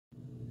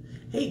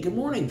Hey, good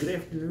morning, good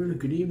afternoon, or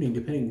good evening,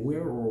 depending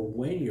where or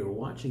when you're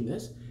watching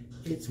this.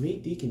 It's me,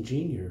 Deacon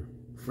Gene, your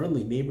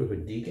friendly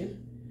neighborhood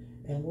deacon,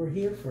 and we're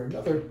here for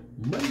another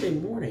Monday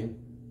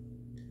morning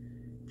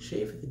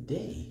shave of the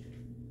day.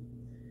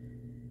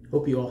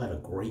 Hope you all had a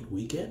great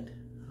weekend.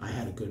 I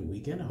had a good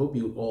weekend. I hope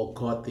you all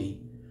caught the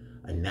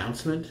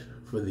announcement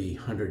for the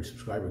 100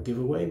 subscriber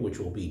giveaway, which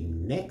will be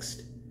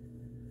next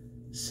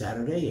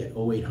Saturday at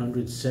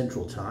 0800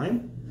 Central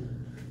Time.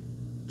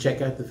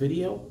 Check out the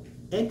video.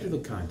 Enter the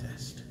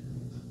contest.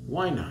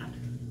 Why not?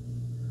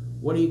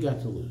 What do you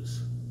got to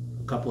lose?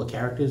 A couple of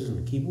characters in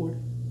the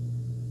keyboard?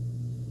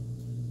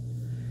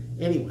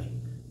 Anyway,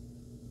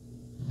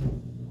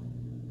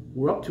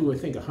 we're up to, I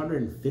think,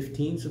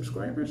 115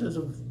 subscribers as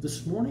of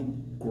this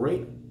morning.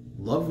 Great.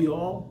 Love you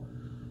all.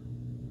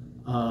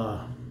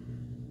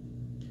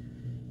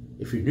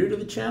 If you're new to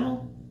the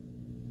channel,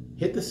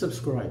 hit the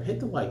subscribe,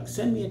 hit the like,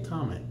 send me a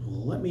comment.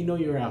 Let me know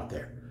you're out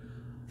there.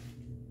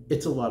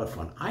 It's a lot of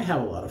fun. I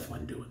have a lot of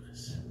fun doing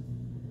this.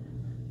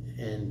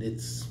 And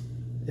it's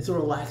a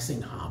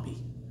relaxing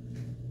hobby.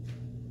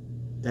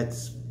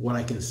 That's what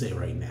I can say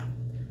right now.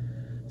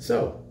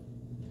 So,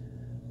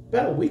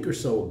 about a week or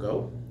so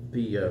ago,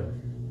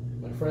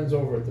 my friends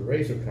over at the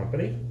Razor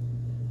Company,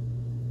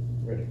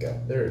 where'd it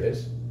go? There it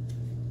is.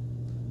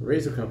 The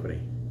Razor Company.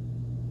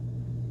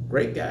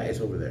 Great guys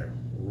over there.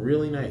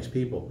 Really nice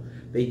people.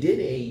 They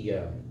did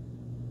a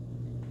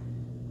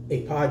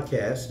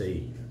podcast,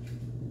 a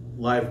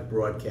live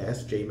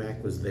broadcast.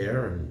 J-Mac was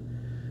there, and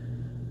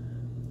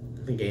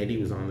I think Andy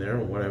was on there,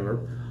 or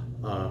whatever.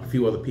 A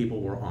few other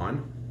people were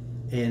on.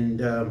 And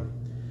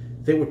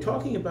they were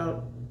talking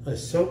about a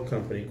soap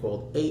company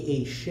called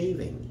AA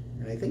Shaving.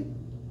 And I think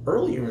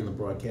earlier in the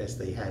broadcast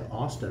they had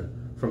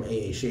Austin from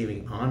AA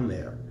Shaving on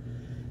there.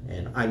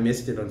 And I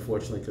missed it,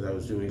 unfortunately, because I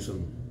was doing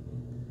some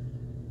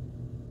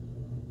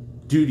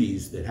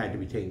duties that had to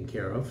be taken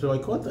care of. So I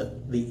caught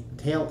the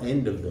tail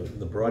end of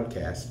the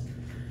broadcast.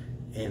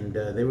 And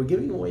they were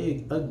giving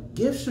away a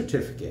gift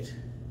certificate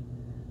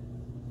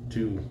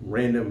to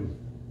random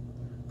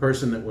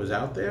person that was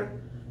out there.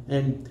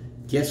 And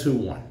guess who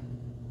won?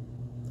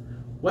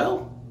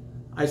 Well,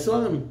 I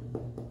saw them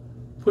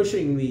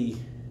pushing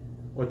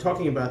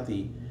talking about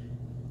the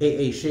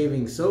AA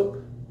shaving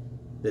soap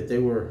that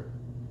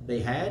they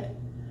had.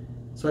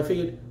 So I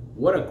figured,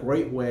 what a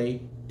great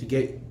way to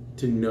get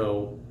to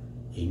know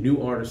a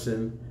new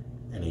artisan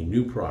and a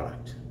new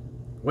product.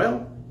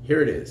 Well,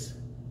 here it is.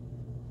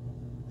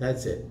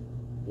 That's it.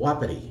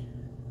 Wapiti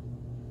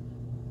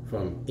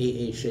from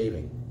AA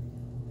Shaving.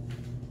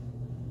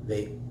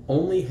 They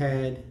only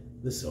had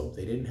the soap.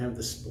 They didn't have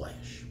the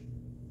splash.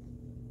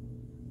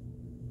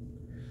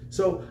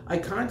 So I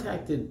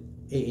contacted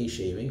AA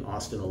Shaving,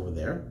 Austin over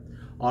there.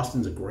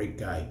 Austin's a great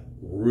guy.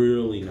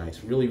 Really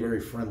nice. Really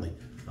very friendly.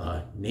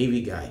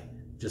 Navy guy.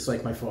 Just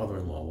like my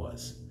father-in-law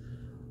was.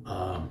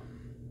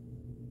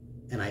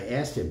 And I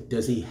asked him,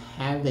 does he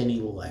have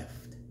any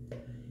left?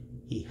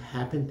 He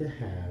happened to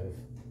have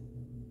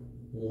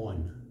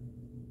one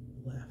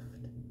left.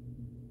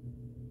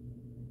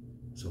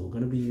 So we're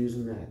going to be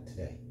using that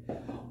today.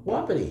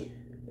 Wapiti.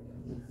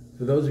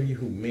 For those of you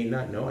who may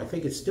not know, I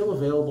think it's still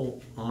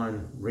available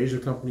on Razor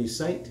Company's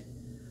site.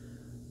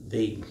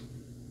 The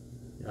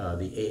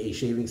AA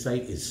Shaving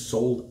site is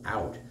sold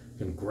out.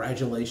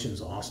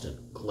 Congratulations, Austin.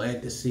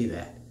 Glad to see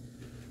that.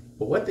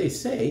 But what they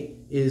say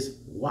is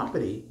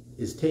Wapiti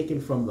is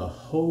taken from the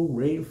Hoh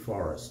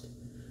rainforest,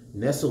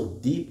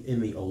 nestled deep in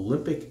the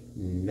Olympic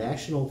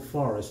National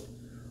Forest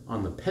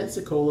on the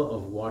peninsula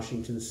of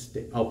Washington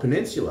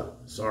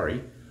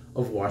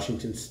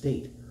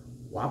State.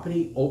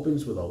 Wapiti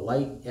opens with a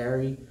light,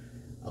 airy,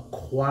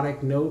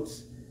 aquatic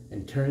notes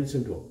and turns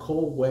into a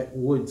cold, wet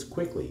woods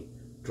quickly.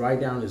 Dry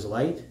down is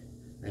light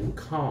and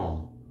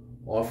calm,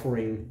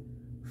 offering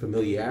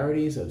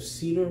familiarities of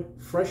cedar,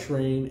 fresh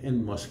rain,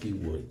 and musky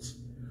woods.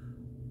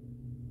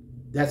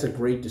 That's a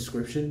great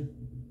description.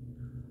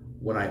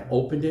 When I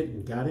opened it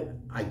and got it,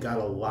 I got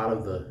a lot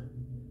of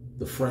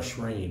the fresh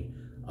rain.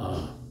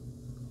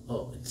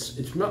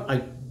 It's not,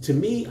 to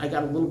me, I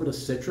got a little bit of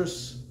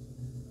citrus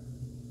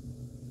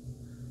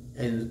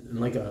and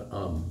like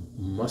a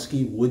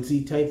musky,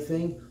 woodsy type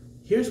thing.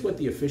 Here's what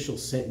the official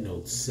scent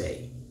notes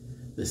say.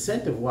 The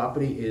scent of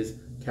Wapiti is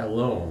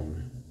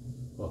cologne,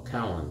 or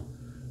cologne,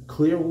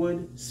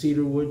 clearwood,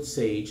 cedarwood,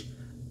 sage,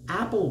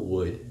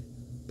 applewood,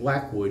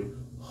 blackwood,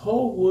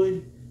 whole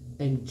wood,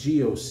 and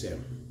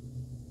geosim.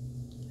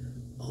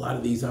 A lot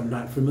of these I'm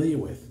not familiar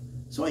with,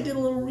 so I did a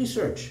little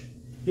research.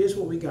 Here's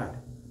what we got.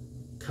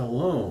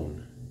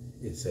 Cologne,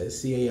 it says,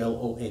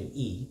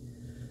 C-A-L-O-N-E,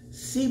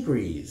 sea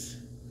breeze,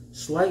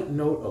 slight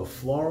note of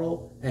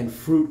floral and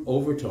fruit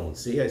overtone.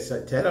 See, I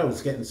said, Ted, I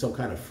was getting some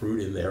kind of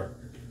fruit in there.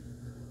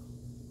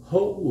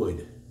 Whole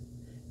wood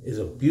is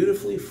a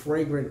beautifully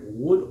fragrant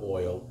wood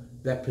oil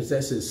that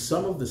possesses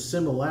some of the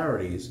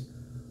similarities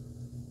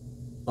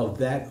of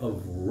that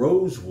of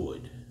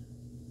rosewood.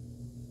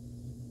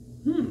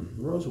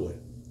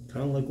 Rosewood.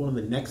 Kind of like one of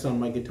the necks on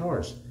my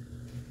guitars.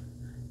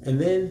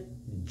 And then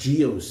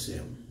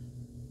geosim.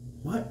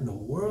 What in the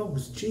world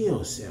was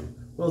geosim?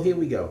 Well, here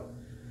we go.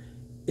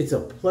 It's a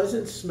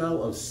pleasant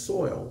smell of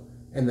soil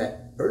and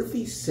that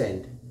earthy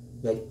scent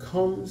that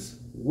comes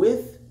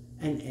with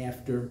and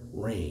after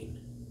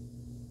rain.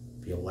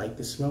 If you like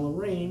the smell of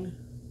rain,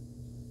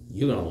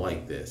 you're gonna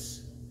like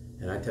this.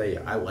 And I tell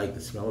you, I like the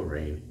smell of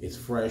rain. It's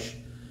fresh.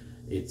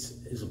 This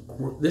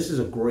is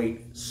a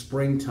great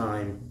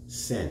springtime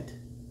scent.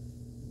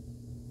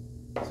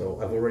 So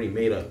I've already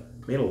made a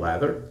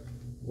lather.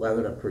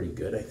 Lathered up pretty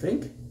good, I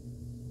think.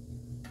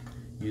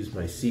 Used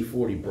my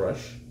C40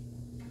 brush.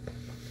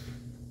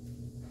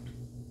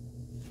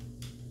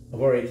 I've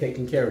already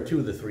taken care of 2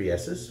 of the 3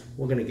 S's.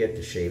 We're going to get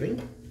to shaving.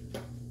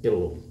 Get a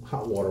little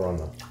hot water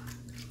on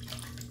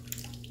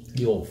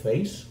the old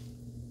face.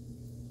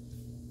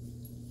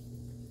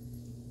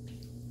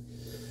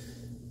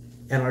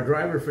 And our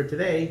driver for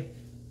today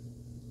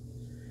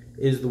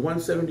is the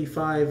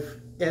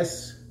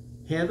 175S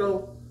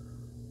handle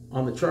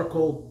on the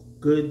Charcoal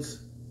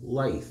Goods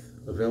Lathe,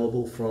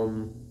 available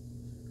from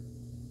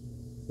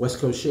West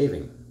Coast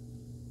Shaving.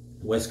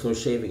 West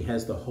Coast Shaving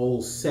has the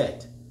whole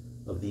set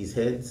of these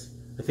heads.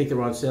 I think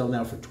they're on sale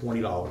now for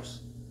 $20.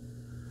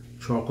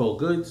 Charcoal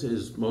Goods,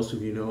 as most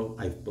of you know,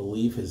 I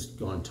believe has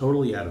gone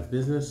totally out of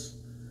business.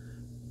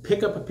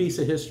 Pick up a piece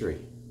of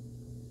history.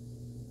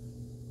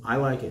 I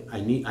like it.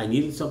 I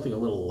needed something a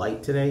little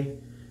light today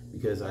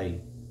because I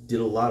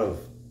did a lot of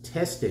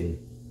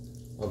testing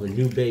of a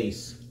new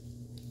base,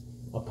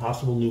 a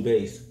possible new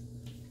base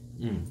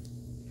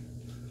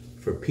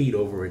for Pete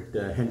over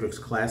at Hendrix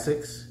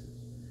Classics.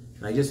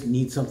 And I just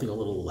need something a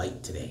little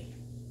light today.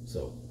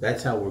 So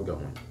that's how we're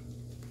going.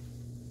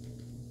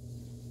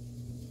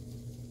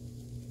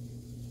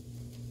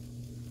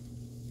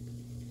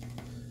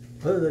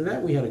 Other than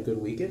that, we had a good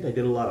weekend. I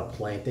did a lot of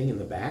planting in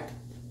the back.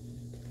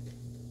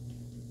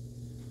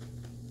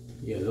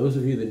 Yeah, those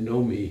of you that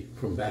know me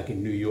from back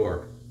in New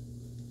York,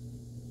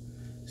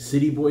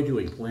 city boy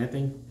doing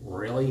planting,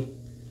 really?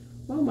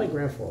 Well, my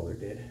grandfather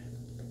did.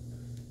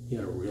 He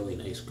had a really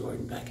nice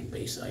garden back in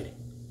Bayside.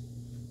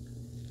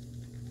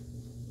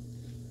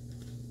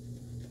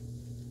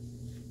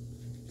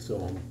 So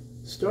I'm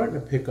starting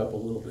to pick up a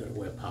little bit of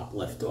where Pop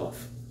left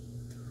off.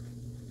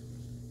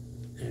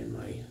 And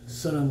my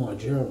son-in-law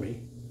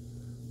Jeremy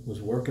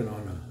was working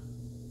on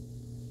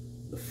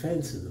the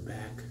fence in the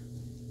back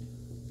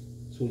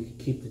so we could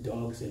keep the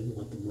dogs in and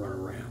let them run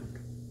around.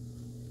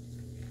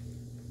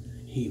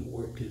 And he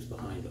worked his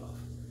behind off.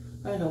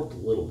 I helped a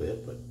little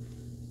bit, but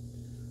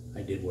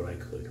I did what I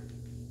could.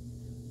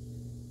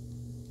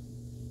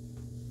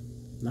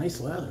 Nice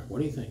lather. What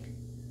do you think?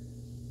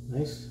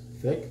 Nice,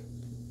 thick.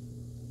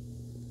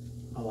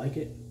 I like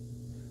it.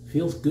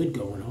 Feels good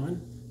going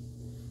on.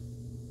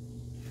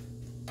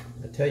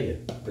 I tell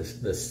you,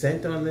 the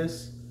scent on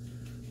this,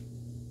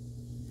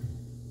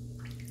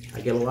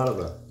 I get a lot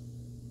of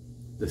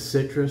the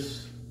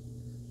citrus,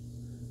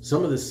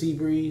 some of the sea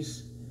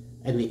breeze,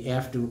 and the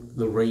after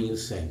the rain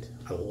scent.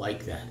 I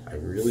like that. I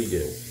really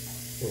do.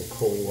 A little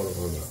cold water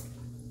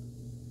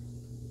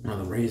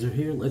on the razor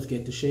here. Let's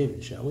get to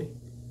shaving, shall we?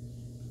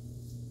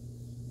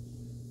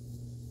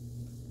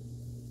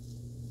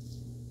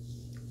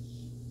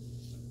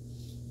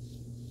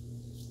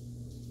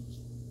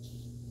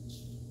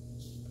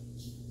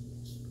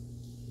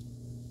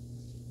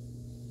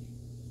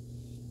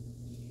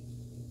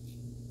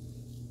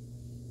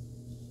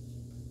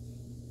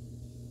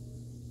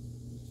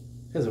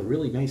 Has a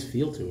really nice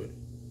feel to it.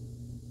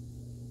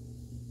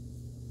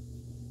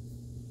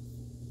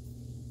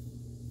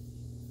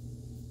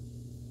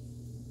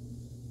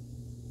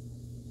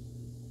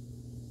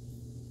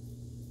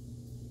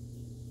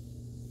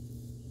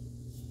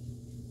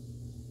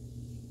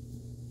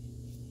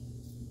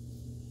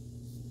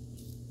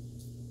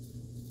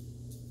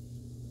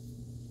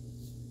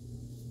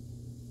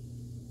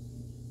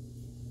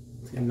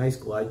 It's got a nice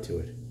glide to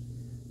it.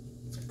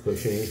 It's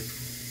cushiony.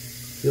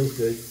 Feels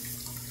good.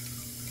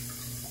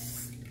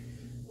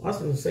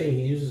 Austin was saying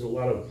he uses a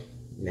lot of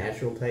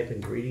natural type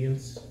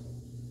ingredients.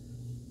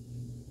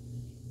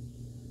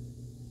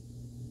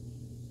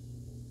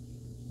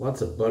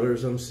 Lots of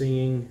butters I'm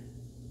seeing.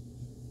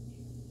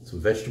 Some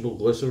vegetable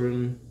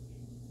glycerin.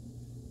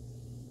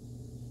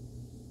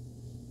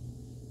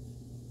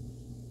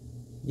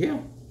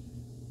 Yeah.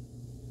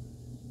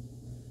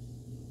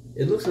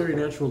 It looks very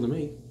natural to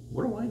me.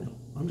 What do I know?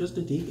 I'm just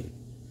a deacon.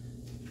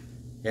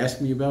 Ask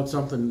me about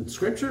something in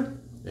scripture.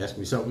 Ask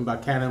me something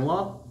about canon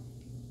law.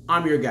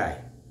 I'm your guy.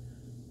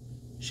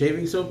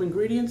 Shaving soap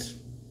ingredients?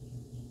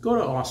 Go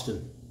to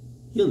Austin.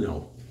 He'll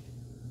know.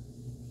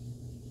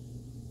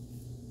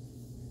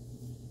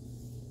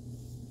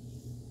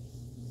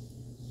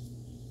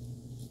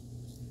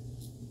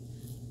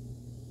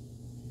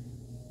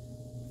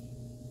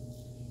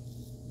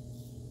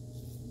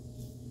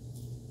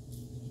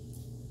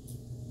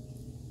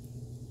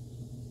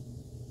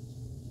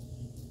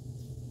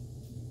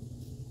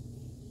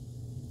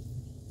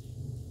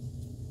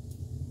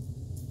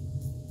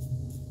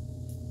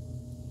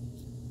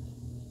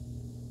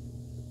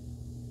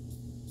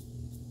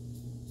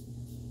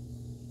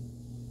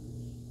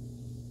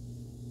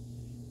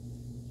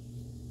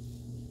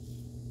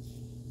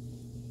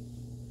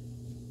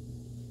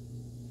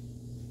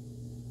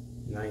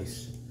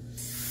 Nice.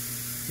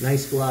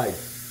 Nice glide.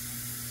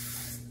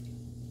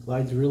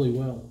 Glides really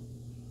well.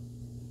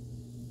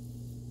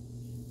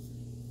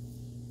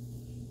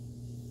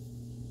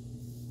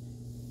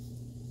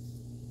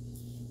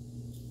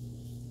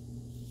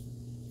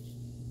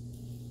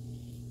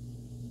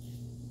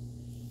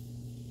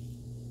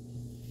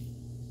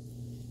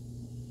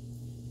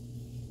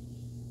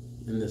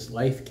 And this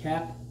life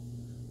cap,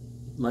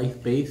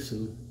 life base,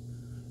 and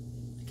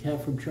the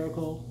cap from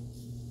charcoal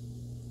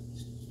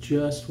is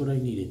just what I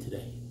needed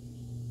today.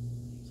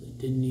 So I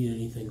didn't need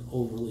anything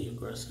overly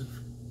aggressive.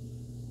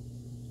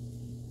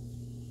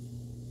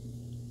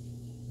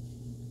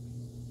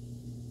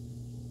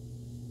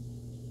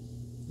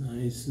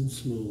 Nice and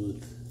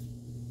smooth.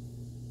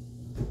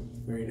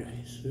 Very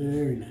nice,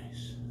 very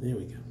nice. There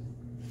we go.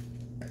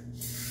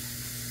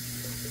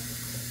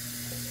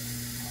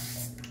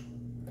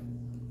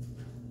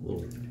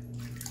 Whoa.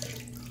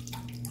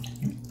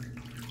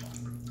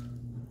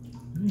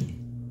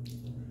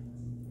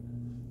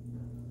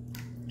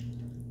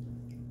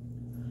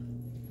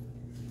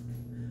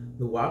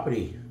 The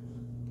Wapiti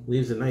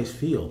leaves a nice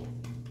feel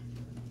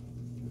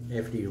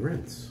after you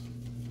rinse.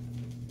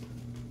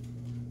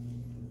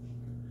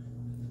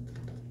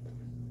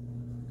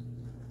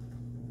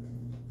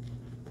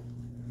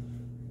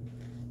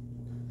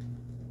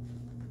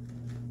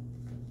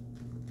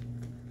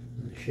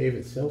 And the shave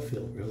itself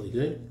feels really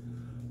good.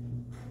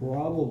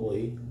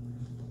 Probably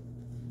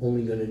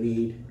only going to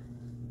need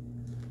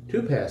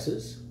 2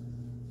 passes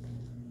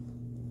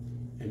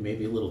and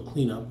maybe a little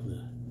cleanup,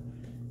 the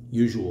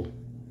usual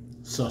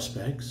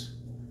suspects.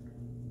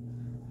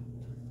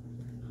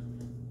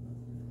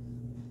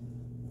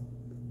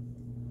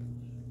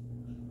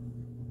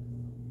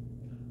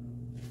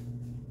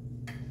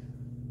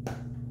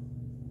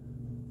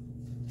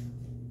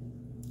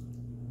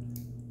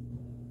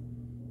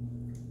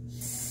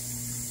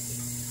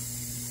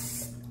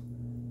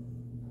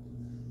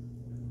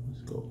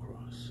 Let's go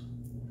across.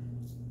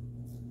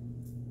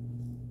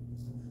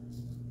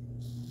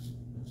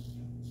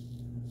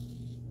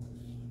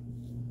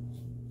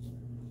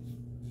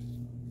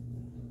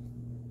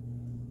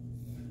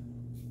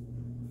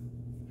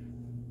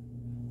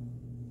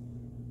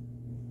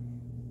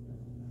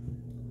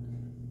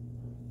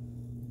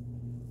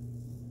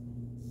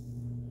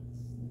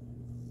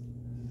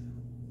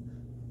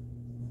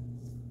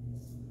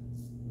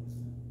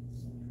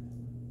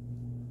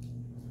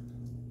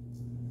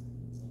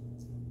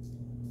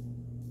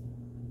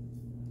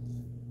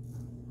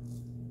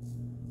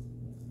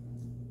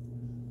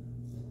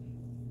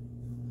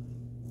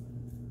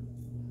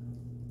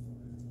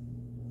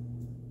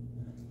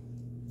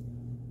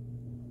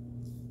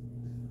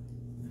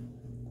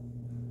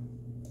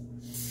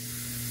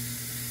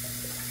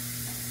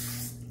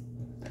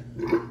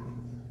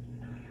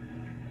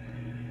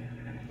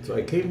 So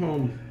I came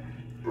home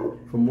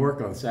from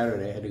work on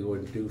Saturday. I had to go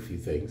and do a few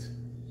things.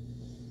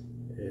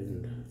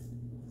 And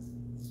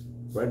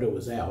Brenda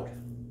was out.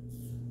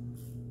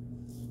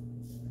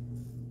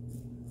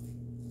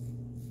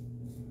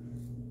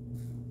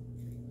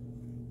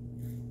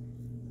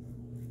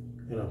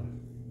 And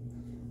I'm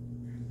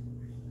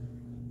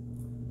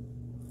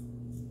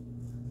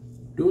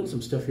doing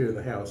some stuff here in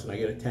the house, and I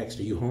get a text,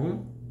 "Are you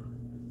home?"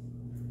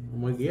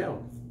 I'm like, "Yeah."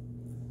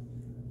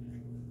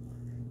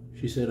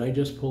 She said, "I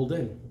just pulled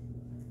in."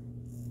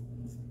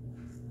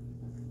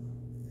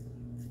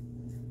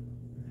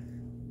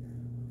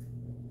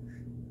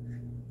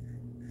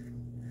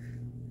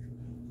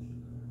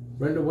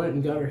 Brenda went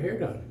and got her hair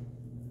done.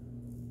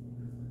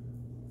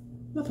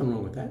 Nothing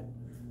wrong with that.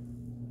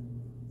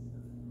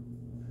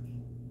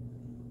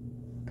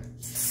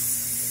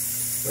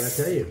 But I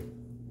tell you,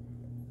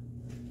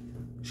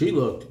 she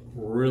looked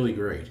really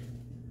great.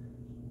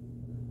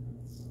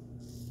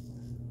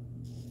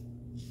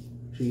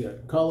 She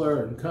got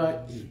color and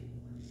cut and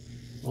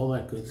all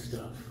that good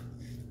stuff.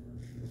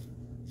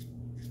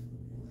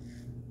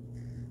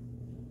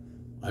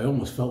 I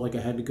almost felt like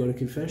I had to go to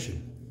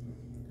confession.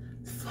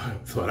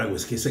 Thought I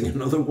was kissing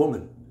another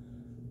woman.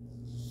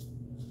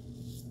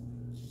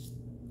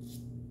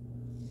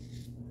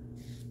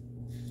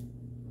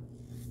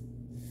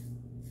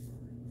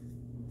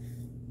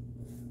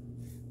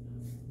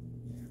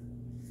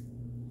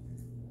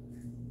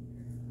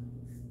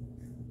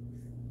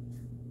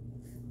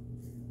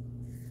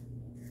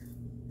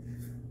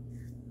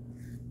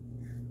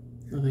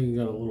 I think you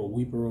got a little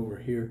weeper over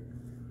here.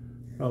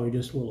 Probably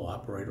just a little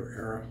operator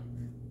error.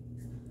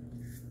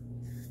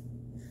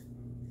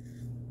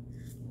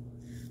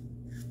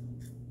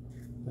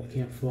 I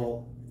can't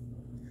fault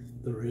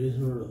the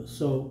razor or the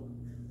soap.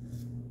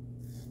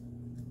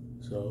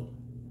 So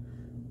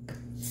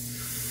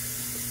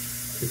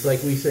it's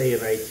like we say in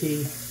IT,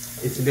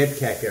 it's an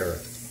EBCAC error.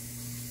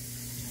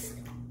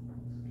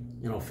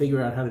 And I'll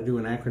figure out how to do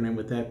an acronym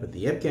with that, but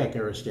the EBCAC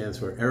error stands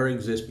for error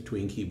exists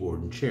between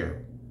keyboard and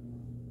chair.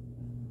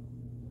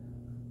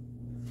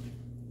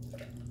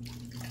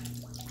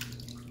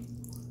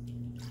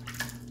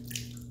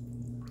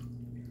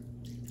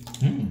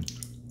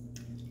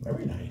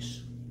 Very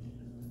nice.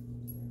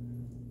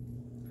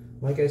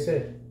 like I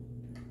said,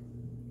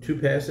 2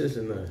 passes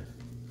in the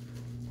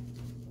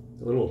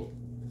little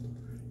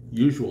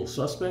usual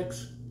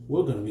suspects,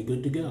 we're going to be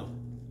good to go.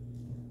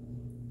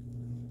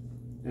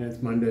 And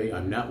it's Monday.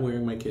 I'm not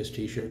wearing my KISS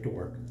t-shirt to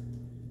work.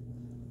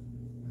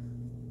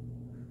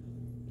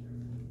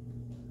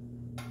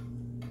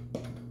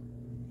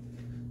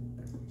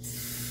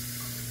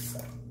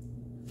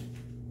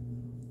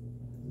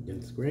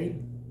 Against the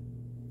grain.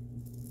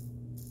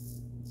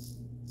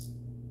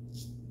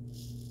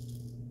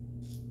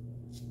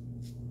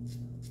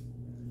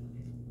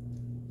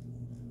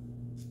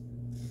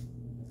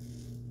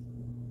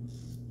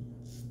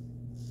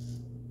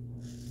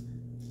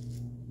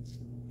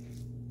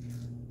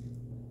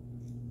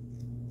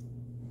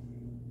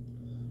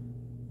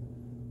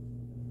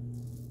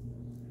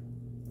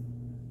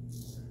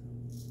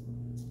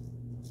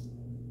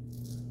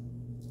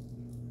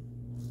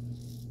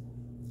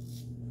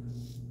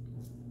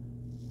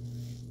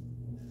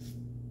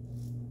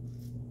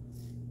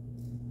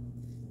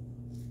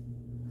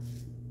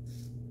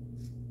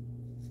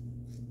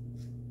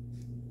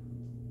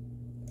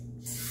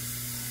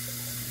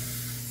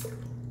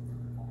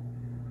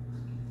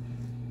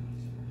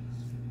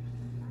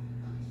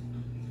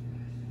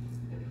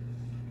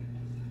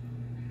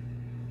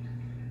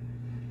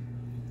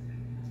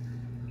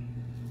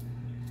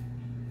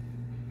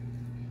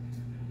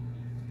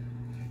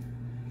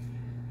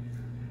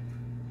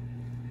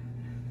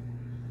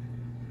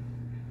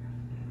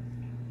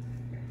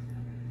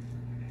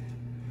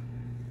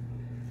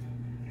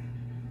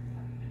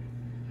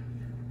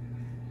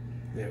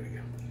 There we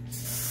go.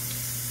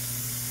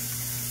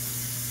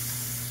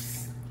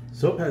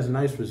 Soap has a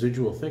nice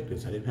residual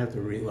thickness. I didn't have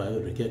to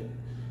reload to get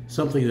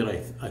something that I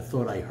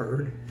thought I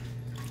heard.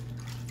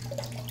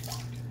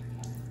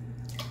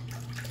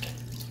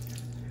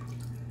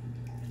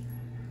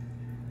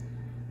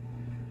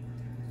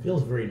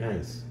 Feels very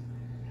nice.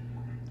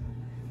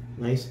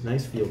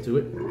 Nice feel to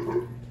it.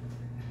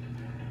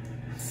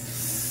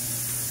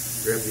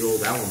 Grab the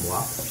old alum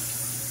block.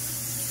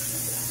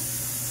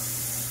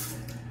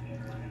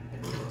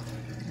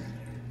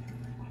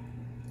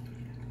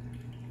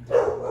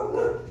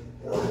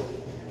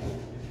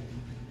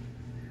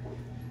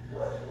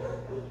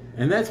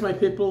 And that's my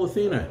pit bull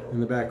Athena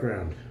in the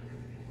background.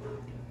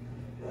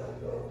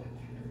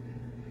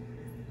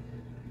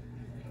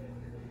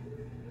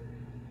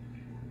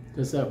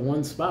 Just that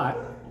one spot.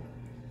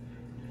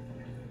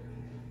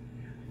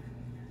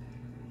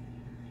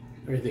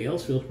 Everything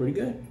else feels pretty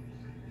good.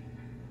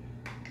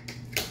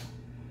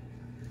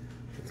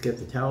 Let's get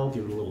the towel,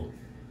 give it a little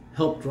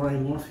help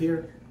drying off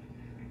here.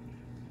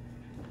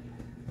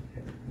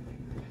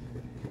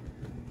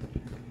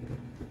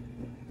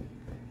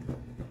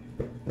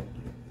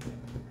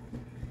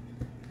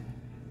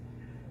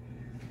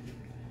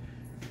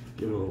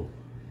 Give it a little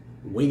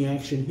wing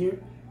action here.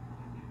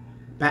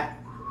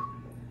 Back.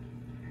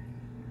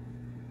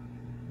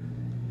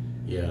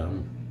 Yeah,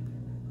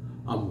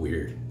 I'm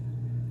weird.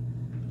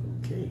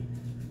 Okay.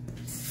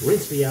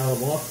 Rinse the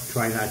alum off.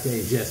 Try not to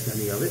ingest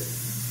any of it.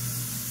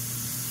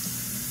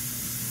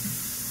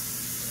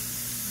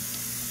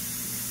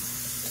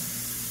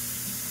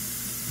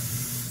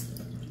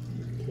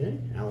 Okay,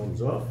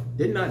 alum's off.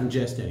 Did not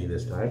ingest any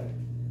this time.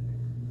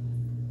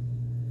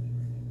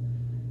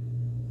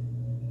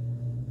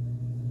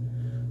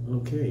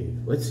 Okay,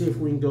 let's see if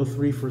we can go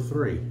 3 for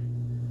 3.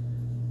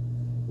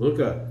 Look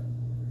up.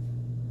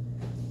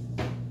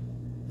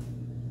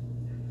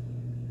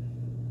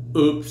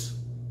 Oops.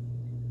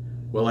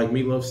 Well, like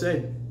Meatloaf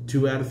said,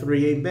 2 out of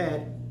 3 ain't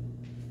bad.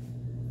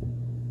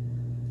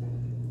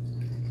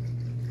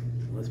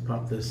 Let's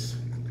pop this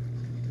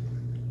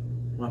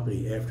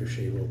Wapiti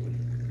aftershave open.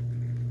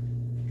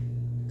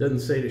 Doesn't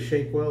say to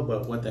shake well,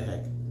 but what the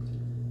heck.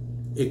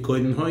 It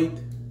couldn't hurt.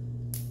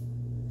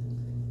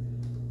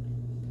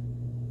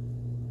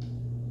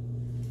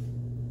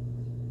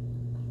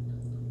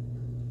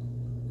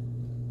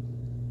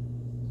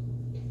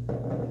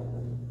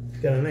 It's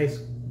got a nice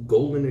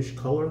goldenish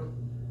color.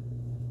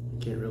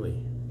 I can't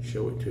really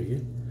show it to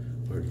you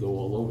or it'd go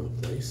all over the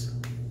place.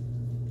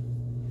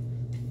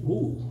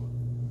 Ooh,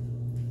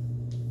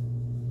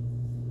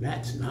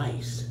 that's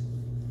nice.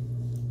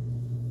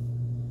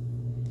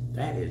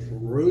 That is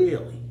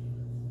really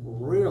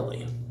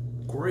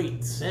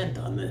great scent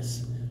on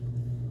this.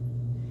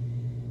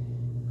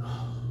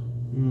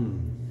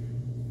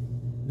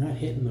 Not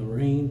hitting the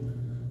rain,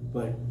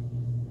 but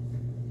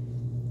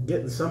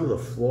getting some of the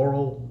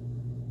floral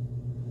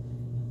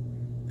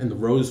and the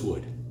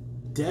rosewood.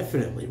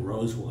 Definitely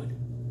rosewood.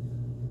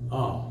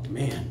 Oh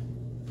man.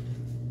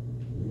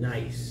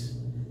 Nice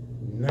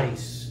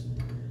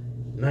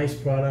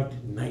product,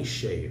 nice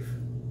shave.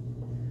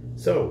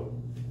 So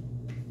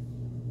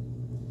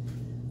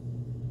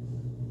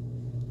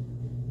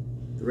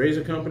the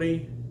razor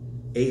company,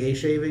 AA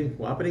Shaving,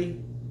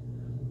 Wapiti,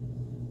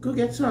 go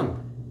get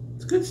some.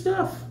 It's good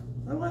stuff.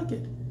 I like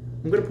it.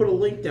 I'm going to put a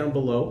link down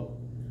below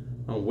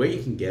on where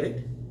you can get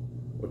it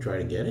or try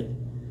to get it.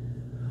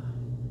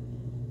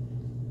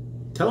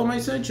 Tell them I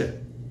sent you.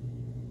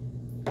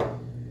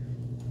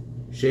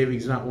 Shaving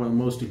is not one of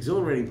the most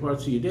exhilarating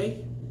parts of your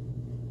day.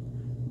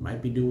 You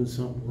might be doing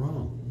something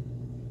wrong.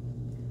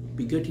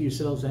 Be good to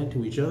yourselves and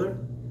to each other.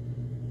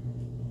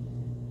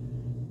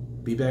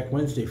 Be back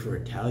Wednesday for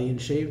Italian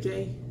Shave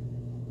Day.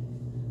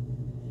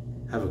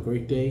 Have a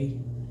great day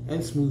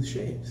and smooth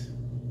shaves.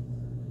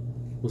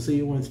 We'll see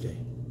you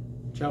Wednesday.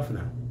 Ciao for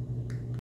now.